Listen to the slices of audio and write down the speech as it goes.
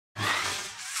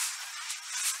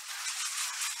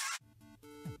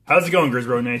How's it going,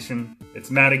 Grisbro Nation?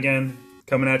 It's Matt again,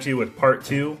 coming at you with part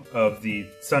 2 of the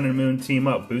Sun and Moon Team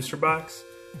Up Booster Box.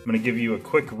 I'm going to give you a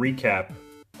quick recap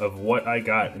of what I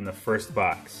got in the first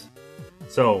box.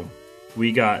 So,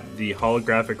 we got the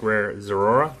holographic rare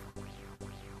Zeraora,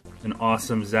 an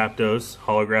awesome Zapdos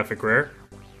holographic rare,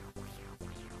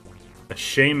 a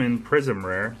Shaymin Prism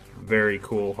rare, very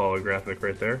cool holographic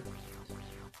right there,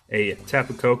 a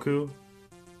Tapu Koko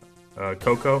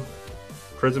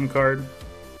Prism card,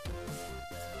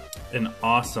 an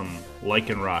awesome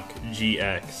Lycanroc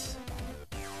GX.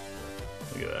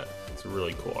 Look at that, it's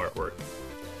really cool artwork.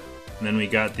 And then we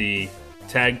got the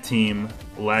Tag Team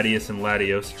Latios and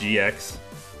Latios GX.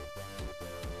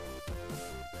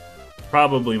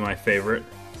 Probably my favorite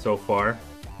so far.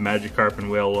 Magikarp and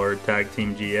Wailord Tag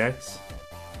Team GX.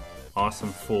 Awesome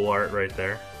full art right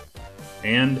there.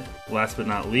 And last but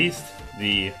not least,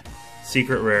 the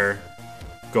secret rare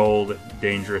Gold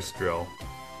Dangerous Drill.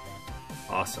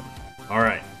 Awesome.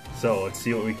 Alright, so let's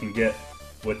see what we can get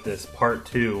with this part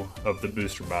 2 of the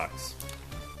booster box.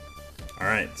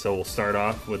 Alright, so we'll start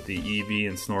off with the Eevee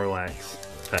and Snorlax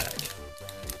pack.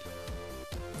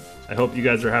 I hope you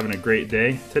guys are having a great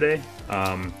day today.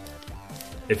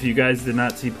 If you guys did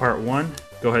not see part 1,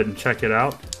 go ahead and check it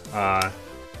out. I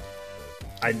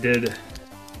did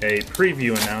a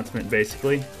preview announcement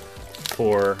basically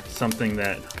for something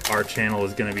that our channel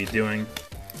is going to be doing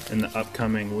in the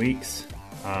upcoming weeks.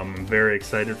 I'm very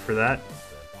excited for that.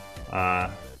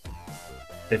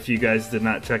 If you guys did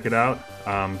not check it out,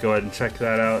 go ahead and check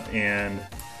that out, and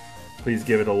please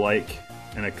give it a like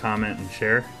and a comment and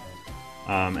share.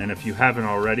 And if you haven't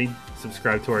already,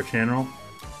 subscribe to our channel.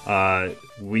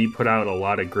 We put out a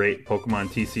lot of great Pokemon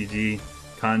TCG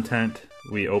content.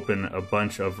 We open a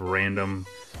bunch of random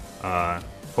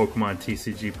Pokemon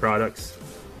TCG products.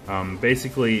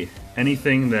 Basically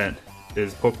anything that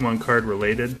is Pokemon card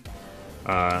related,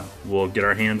 we'll get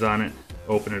our hands on it,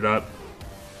 open it up,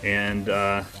 and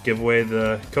give away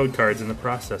the code cards in the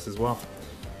process as well.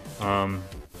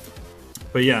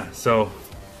 But yeah, so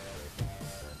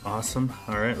awesome.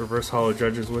 Alright, reverse holo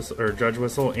Judge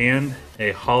Whistle and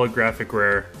a holographic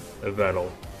rare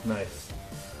Yveltal. Nice.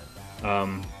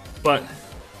 But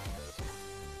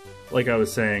like I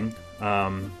was saying,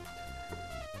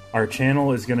 our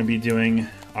channel is going to be doing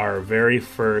our very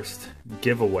first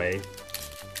giveaway,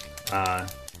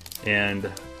 and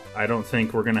I don't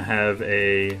think we're going to have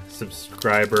a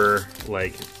subscriber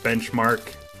like benchmark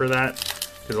for that,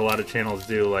 because a lot of channels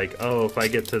do like, oh, if I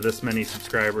get to this many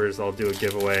subscribers I'll do a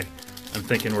giveaway. I'm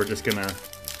thinking we're just gonna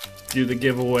do the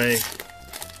giveaway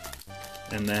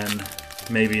and then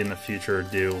maybe in the future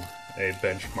do a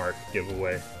benchmark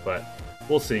giveaway, but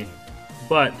we'll see.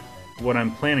 But what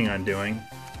I'm planning on doing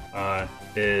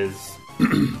is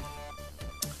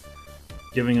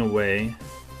giving away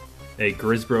a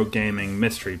Grisbro Gaming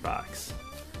mystery box.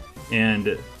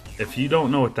 And if you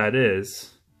don't know what that is,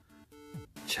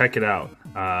 check it out.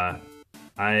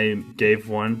 I gave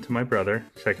one to my brother.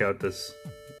 Check out this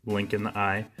link in the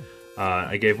eye.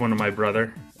 I gave one to my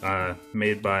brother,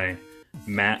 made by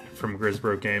Matt from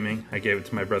Grisbro Gaming. I gave it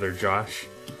to my brother Josh,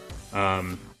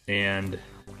 and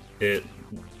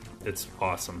it's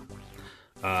awesome.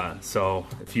 So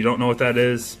if you don't know what that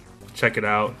is, check it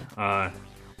out.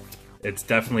 It's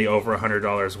definitely over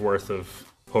 $100 worth of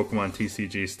Pokemon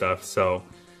TCG stuff, so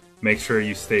make sure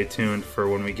you stay tuned for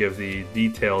when we give the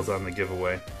details on the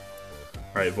giveaway.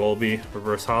 Alright, Volby,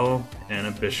 reverse holo, and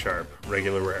a Bisharp,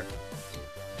 regular rare.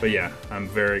 But yeah, I'm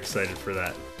very excited for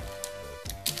that.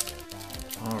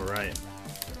 Alright.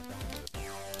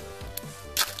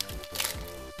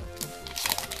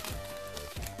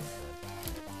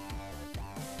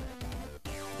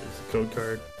 There's the code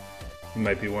card. You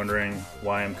might be wondering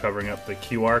why I'm covering up the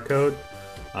QR code.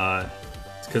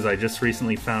 It's because I just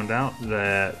recently found out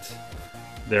that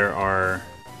there are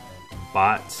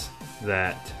bots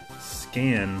that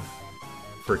scan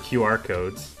for QR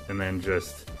codes, and then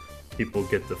just people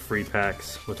get the free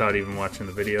packs without even watching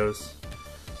the videos.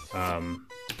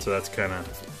 So that's kind of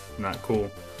not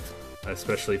cool,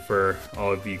 especially for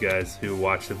all of you guys who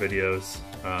watch the videos,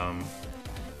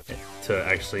 to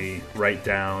actually write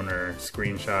down or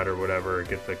screenshot or whatever,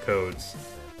 get the codes.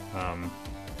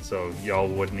 So y'all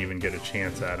wouldn't even get a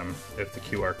chance at them if the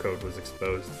QR code was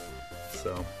exposed.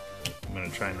 So I'm going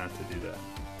to try not to do that.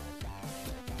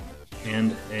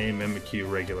 And a Mimikyu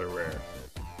regular rare.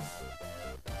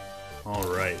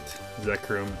 Alright,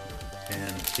 Zekrom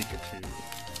and Pikachu.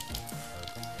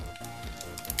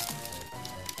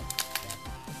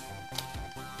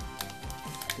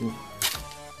 Ooh,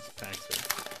 these packs are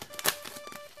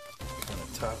kind of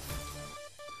tough.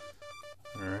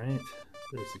 Alright,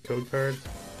 there's the code card.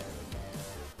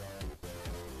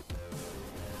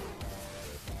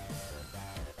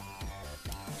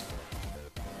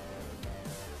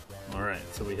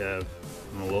 so we have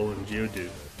Alolan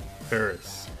Geodude,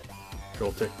 Paris,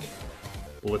 Joltik,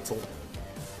 Blitzel,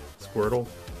 Squirtle,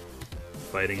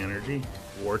 Fighting Energy,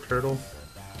 Wartortle,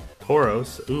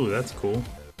 Tauros. Ooh, that's cool.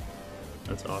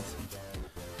 That's awesome.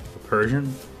 A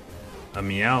Persian, a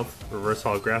Meowth, reverse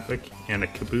holographic, and a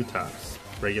Kabutops,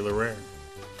 regular rare.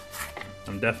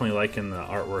 I'm definitely liking the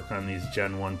artwork on these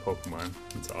Gen 1 Pokemon.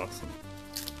 It's awesome.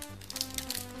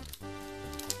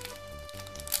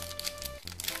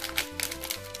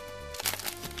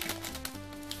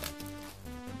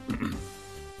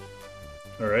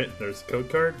 Alright, there's the code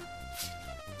card.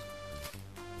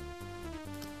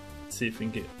 Let's see if we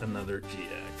can get another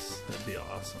GX. That'd be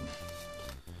awesome.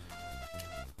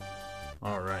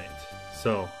 Alright,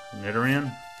 so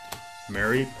Nidoran,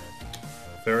 Mareep,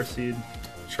 Ferroseed,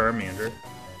 Charmander,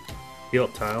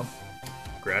 Helioptile,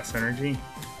 Grass Energy,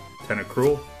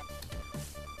 Tentacruel,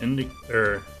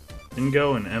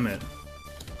 Ingo and Emmet,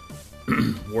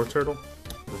 Wartortle,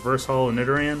 Reverse Holo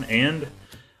Nidoran, and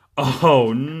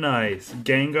oh, nice!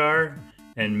 Gengar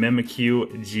and Mimikyu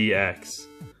GX.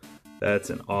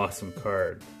 That's an awesome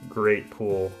card. Great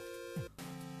pull.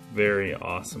 Very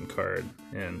awesome card.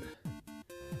 And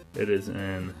it is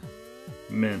in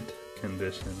mint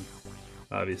condition.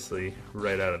 Obviously,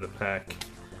 right out of the pack.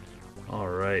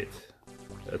 Alright.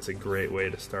 That's a great way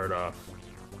to start off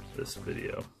this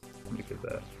video. Look at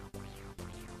that.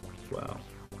 Wow.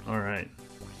 Alright.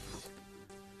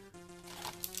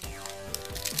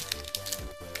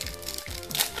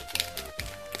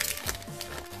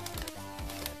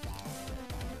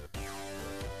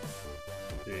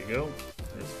 There you go.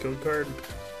 There's the code card.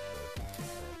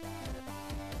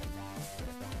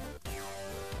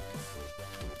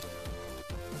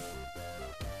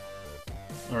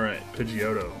 Alright,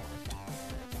 Pidgeotto,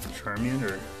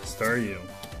 Charmander, Staryu,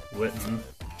 Litten,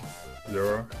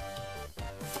 Zoroark,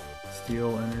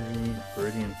 Steel Energy,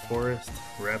 Viridian Forest,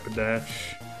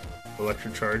 Rapidash,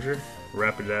 Electrocharger,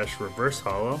 Rapidash Reverse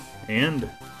Holo, and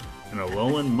an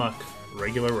Alolan Muck,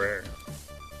 regular rare.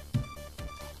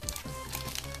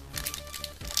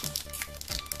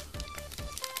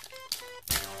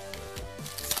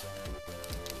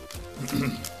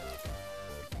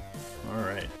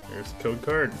 Alright, there's the code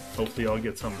card. Hopefully y'all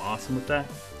get something awesome with that.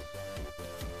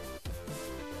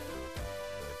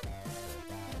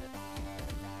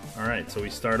 Alright, so we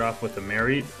start off with the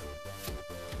Mareep,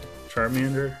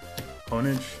 Charmander,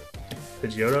 Honedge,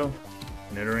 Pidgeotto,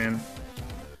 Nidoran,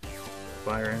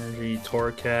 Fire Energy,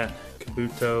 Torracat,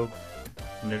 Kabuto,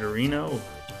 Nidorino,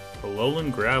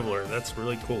 Alolan Graveler, that's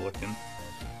really cool looking,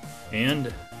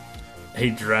 and a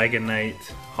Dragonite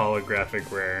holographic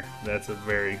rare. That's a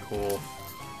very cool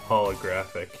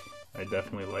holographic. I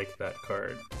definitely like that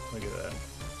card. Look at that.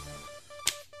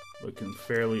 Looking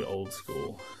fairly old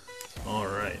school.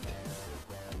 Alright.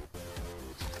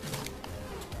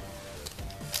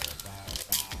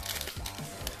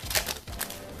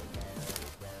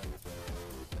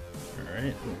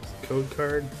 Alright, there's the code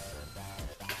card.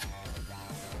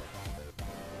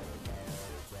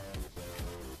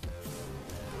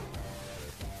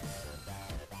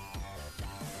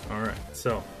 Alright,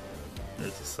 so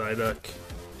there's a Psyduck,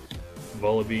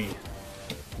 Vullaby,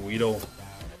 Weedle,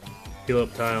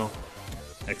 Helioptile,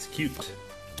 Execute,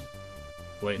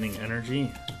 Lightning Energy,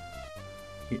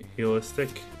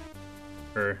 Helistic,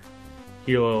 or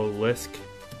Helolisk,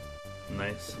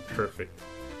 nice, perfect,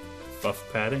 Buff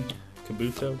Padding,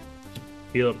 Kabuto,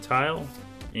 Helioptile,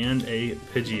 and a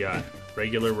Pidgeot,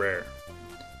 regular rare.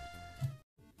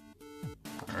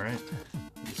 Alright,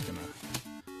 I'm just gonna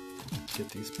get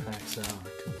these packs out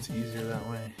because it's easier that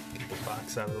way. Get the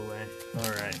box out of the way.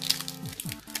 Alright.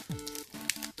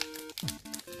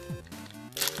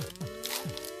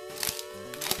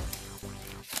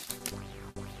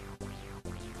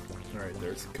 Alright,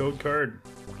 there's the code card.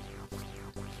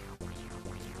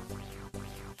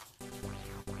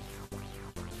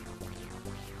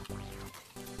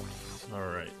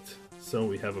 Alright, so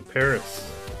we have a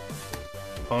Paris,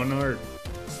 Honard,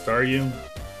 Staryu,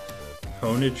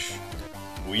 Honedge,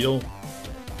 Weedle,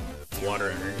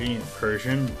 Water Energy,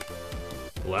 Persian,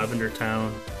 Lavender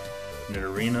Town,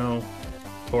 Nidorino,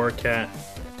 Torracat,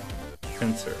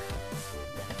 Pinsir.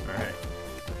 Alright.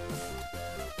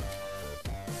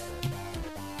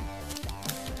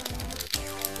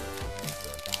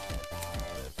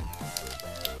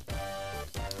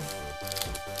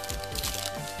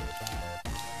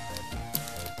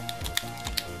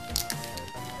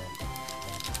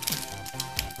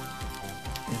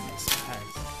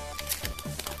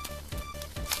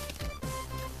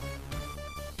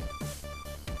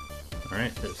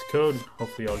 Alright, there's the code.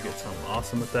 Hopefully y'all get something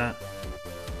awesome with that.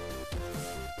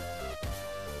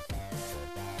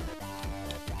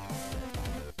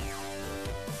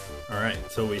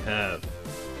 Alright, so we have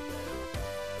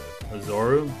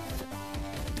Azoru,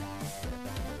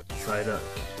 Psyduck,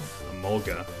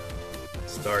 Emolga,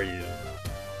 Staryu,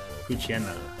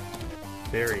 Poochyena,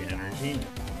 Fairy Energy,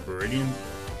 Viridian,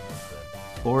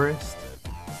 Forest.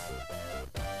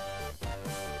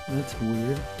 That's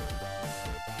weird.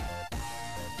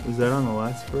 Was that on the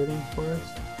last Viridian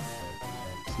Forest?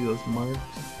 See those marks?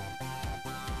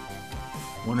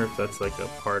 Wonder if that's like a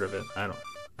part of it. I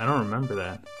don't remember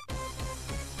that.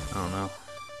 I don't know.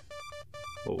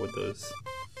 What would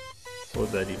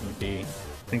that even be? I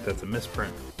think that's a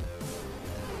misprint.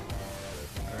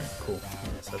 Alright, cool. I'm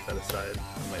gonna set that aside.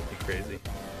 That might be crazy.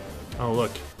 Oh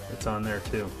look, it's on there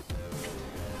too.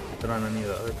 Is that on any of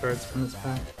the other cards from this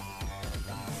pack?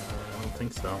 I don't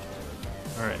think so.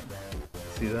 Alright.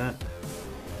 See that?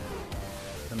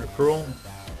 Thundercruel,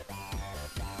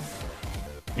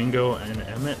 Ingo and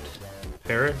Emmett,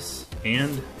 Paris,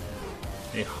 and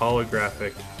a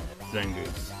holographic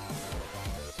Zangoose.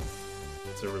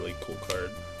 It's a really cool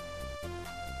card.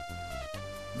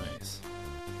 Nice.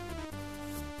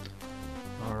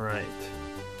 Alright.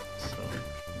 So,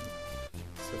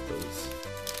 set those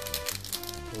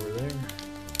over there.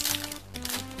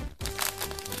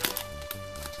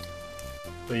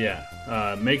 But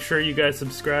yeah, make sure you guys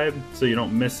subscribe so you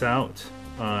don't miss out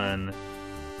on,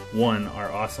 one,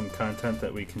 our awesome content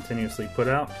that we continuously put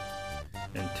out,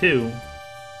 and two,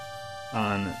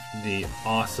 on the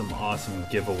awesome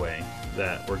giveaway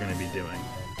that we're going to be doing.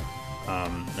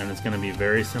 And it's going to be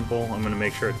very simple. I'm going to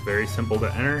make sure it's very simple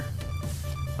to enter,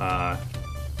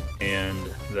 and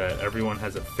that everyone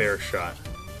has a fair shot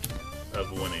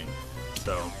of winning.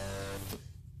 So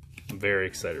I'm very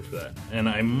excited for that. And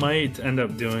I might end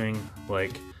up doing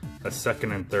like a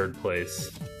second and third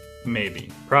place.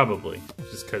 Maybe. Probably.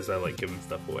 Just because I like giving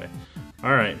stuff away.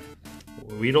 Alright.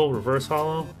 Weedle Reverse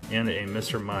Holo and a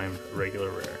Mr. Mime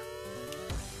regular rare.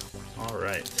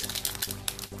 Alright.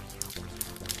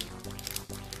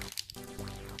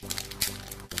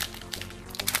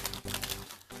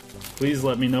 Please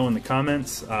let me know in the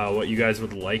comments what you guys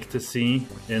would like to see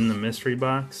in the mystery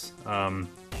box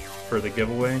for the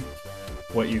giveaway.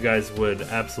 What you guys would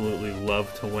absolutely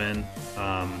love to win.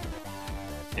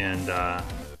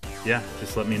 Yeah,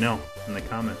 just let me know in the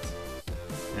comments.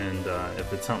 And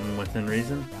if it's something within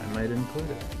reason, I might include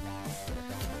it.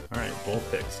 Alright,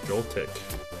 Vulpix, Joltik,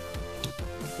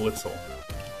 Blitzel,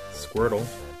 Squirtle,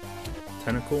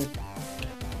 Tentacle,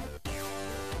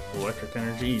 Electric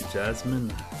Energy,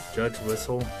 Jasmine, Judge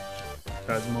Whistle,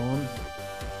 Cosmoem,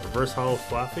 Reverse Holo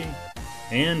Floppy,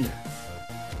 and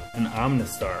an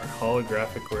Omnistar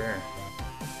holographic rare.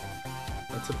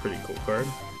 That's a pretty cool card.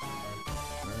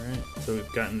 Alright, so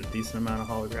we've gotten a decent amount of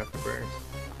holographic rares.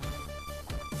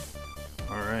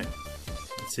 Alright,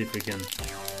 let's see if we can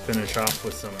finish off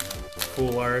with some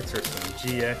full arts or some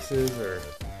GXs or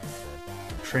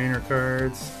trainer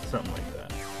cards, something like that.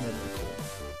 That'd be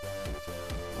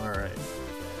cool. Alright.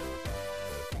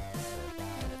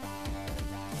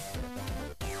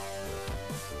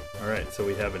 Alright, so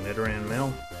we have a Nidoran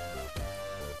Male,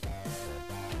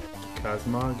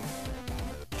 Cosmog,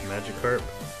 Magikarp,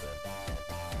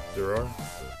 Zoroark,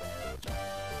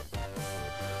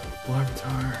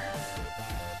 Larvitar,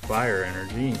 Fire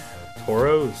Energy,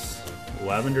 Tauros,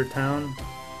 Lavender Town,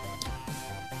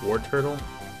 Wartortle.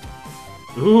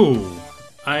 Ooh!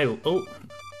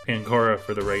 Pangoro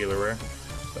for the regular rare.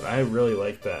 But I really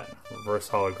like that reverse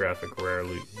holographic rare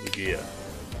Lugia.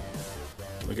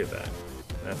 Look at that.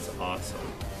 That's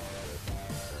awesome.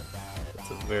 That's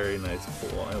a very nice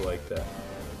pull. I like that.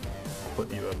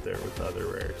 Putting you up there with the other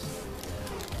rares.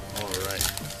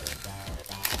 Alright.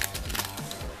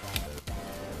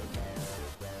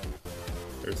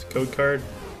 There's a code card.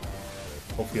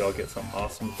 Hopefully I'll get something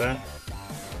awesome with that.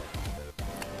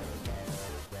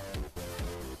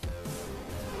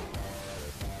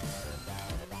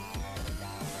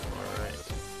 Alright.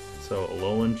 So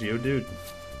Alolan Geodude,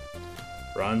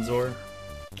 Bronzor,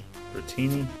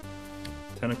 Dratini,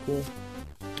 Tentacool,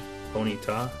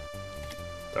 Ponyta,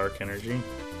 Dark Energy,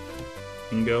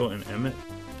 Ingo and Emmett,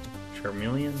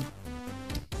 Charmeleon,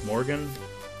 Morgan,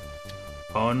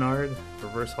 Pawniard,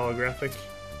 Reverse Holographic,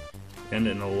 and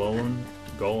an Alolan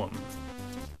Golem.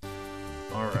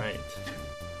 Alright.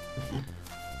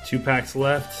 2 packs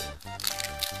left.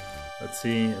 Let's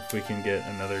see if we can get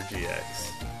another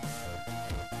GX.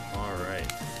 Alright.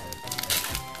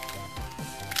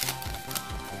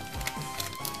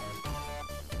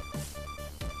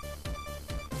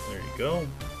 There you go.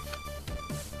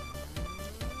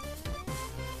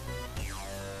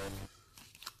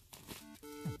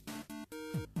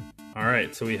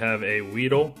 Alright, so we have a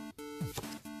Weedle,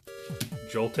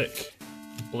 Joltik,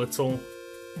 Blitzel,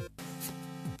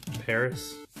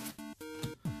 Paris,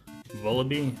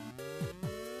 Vullaby,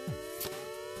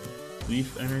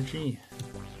 Leaf Energy,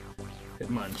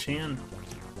 Hitmonchan,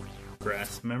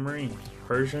 Grass Memory,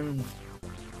 Persian,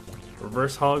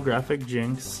 Reverse Holographic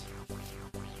Jinx,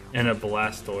 and a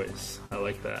Blastoise. I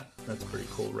like that. That's pretty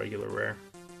cool, regular rare.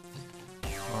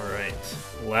 Alright,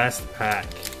 last pack.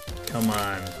 Come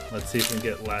on. Let's see if we can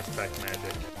get last pack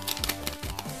magic.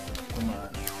 Come on.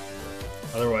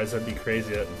 Otherwise, that'd be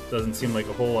crazy. It doesn't seem like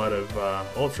a whole lot of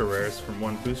ultra rares from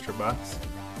one booster box.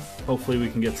 Hopefully we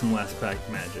can get some last pack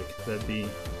magic. That'd be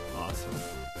awesome.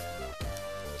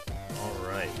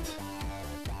 Alright.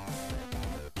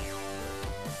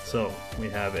 So, we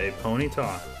have a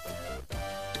Ponyta,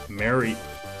 Mareep,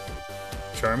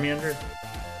 Charmander,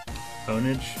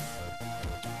 Honedge,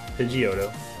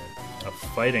 Pidgeotto, a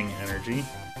Fighting Energy,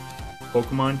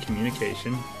 Pokemon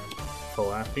Communication,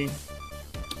 Falafi,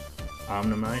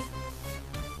 Omnimite,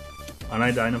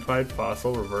 Unidentified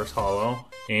Fossil Reverse Holo,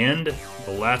 and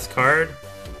the last card.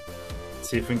 Let's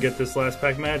see if we can get this last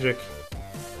pack magic.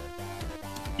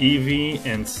 Eevee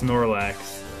and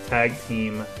Snorlax Tag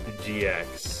Team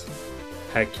GX.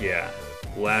 Heck yeah.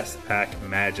 Last pack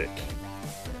magic.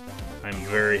 I'm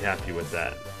very happy with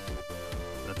that.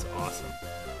 That's awesome.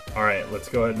 Alright, let's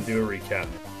go ahead and do a recap.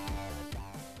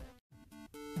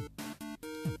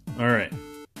 Alright,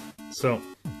 so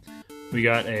we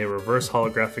got a reverse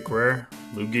holographic rare,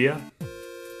 Lugia,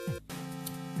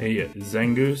 a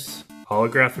Zangoose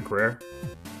holographic rare,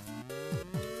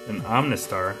 an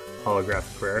Omnistar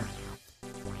holographic rare,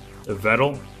 a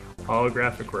Vettel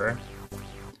holographic rare,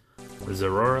 a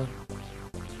Zeraora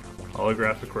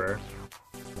holographic rare,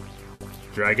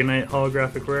 Dragonite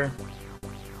holographic rare,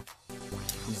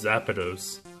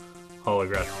 Zapdos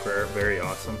holographic rare, very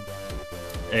awesome,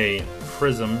 a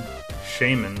Prism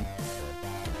Shaman,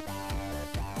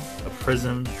 a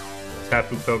Prism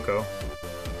Tapu Koko,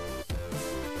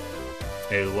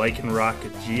 a Lycanroc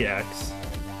GX,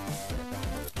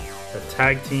 a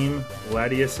Tag Team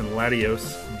Latios and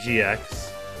Latios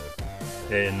GX,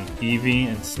 an Eevee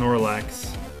and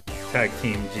Snorlax Tag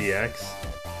Team GX,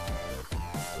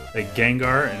 a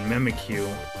Gengar and Mimikyu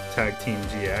Tag Team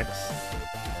GX,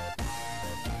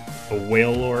 a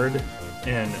Wailord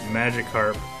and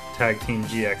Magikarp Tag Team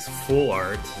GX Full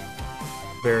Art,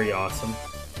 very awesome,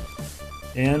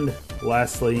 and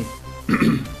lastly,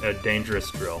 a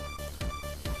Dangerous Drill,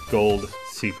 Gold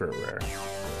Secret Rare.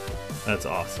 That's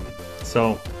awesome.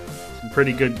 So, some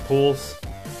pretty good pulls.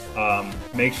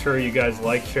 Make sure you guys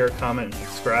like, share, comment, and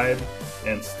subscribe,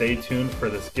 and stay tuned for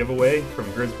this giveaway from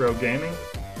Grizbro Gaming.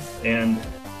 And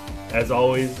as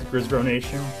always, Grizbro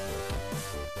Nation,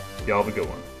 y'all have a good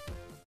one.